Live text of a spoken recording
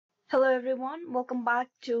Hello everyone, welcome back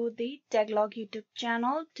to the Taglog YouTube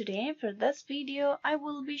channel. Today for this video I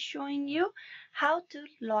will be showing you how to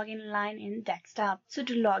log in Line in desktop. So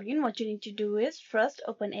to log in, what you need to do is first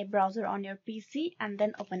open a browser on your PC and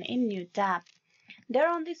then open a new tab. There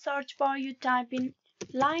on the search bar you type in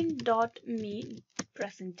line.me,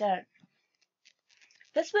 press enter.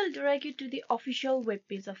 This will direct you to the official web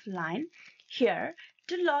page of Line. Here,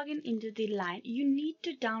 to log in into the Line, you need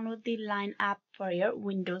to download the Line app for your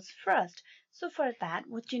Windows first. So for that,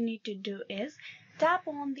 what you need to do is tap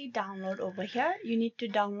on the download over here. You need to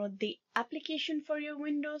download the application for your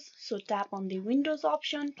Windows. So tap on the Windows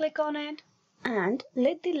option, click on it, and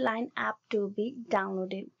let the Line app to be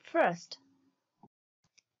downloaded first.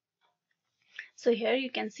 So here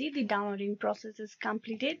you can see the downloading process is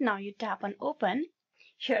completed. Now you tap on open.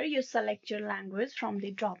 Here you select your language from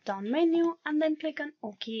the drop down menu and then click on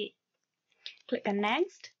OK. Click on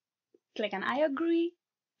next, click on I agree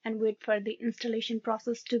and wait for the installation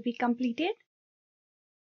process to be completed.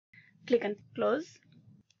 Click on close.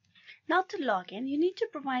 Now to log in, you need to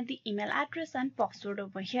provide the email address and password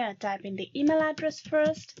over here. Type in the email address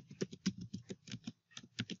first.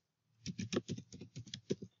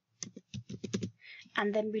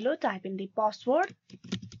 And then below type in the password.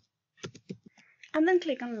 And then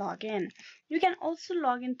click on login. You can also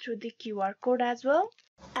log in through the QR code as well,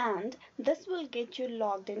 and this will get you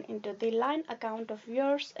logged in into the Line account of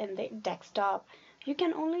yours in the desktop. You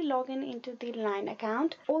can only log in into the Line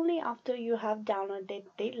account only after you have downloaded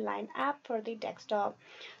the Line app for the desktop.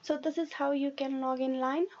 So this is how you can log in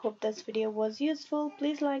Line. Hope this video was useful.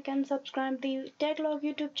 Please like and subscribe the Taglog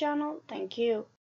YouTube channel. Thank you.